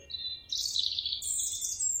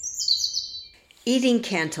Eating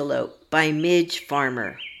Cantaloupe by Midge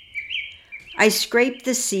Farmer. I scrape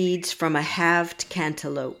the seeds from a halved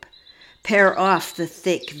cantaloupe, pare off the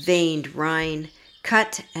thick veined rind,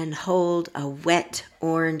 cut and hold a wet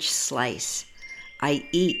orange slice. I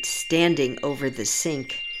eat standing over the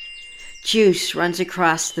sink. Juice runs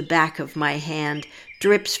across the back of my hand,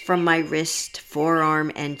 drips from my wrist,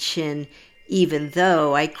 forearm, and chin, even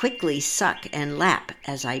though I quickly suck and lap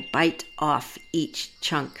as I bite off each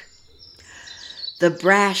chunk. The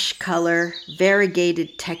brash color,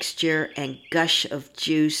 variegated texture, and gush of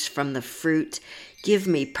juice from the fruit give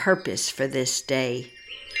me purpose for this day.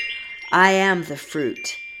 I am the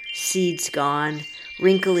fruit, seeds gone,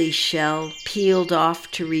 wrinkly shell peeled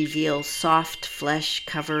off to reveal soft flesh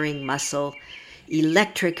covering muscle,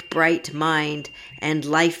 electric bright mind, and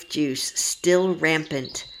life juice still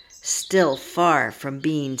rampant, still far from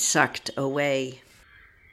being sucked away.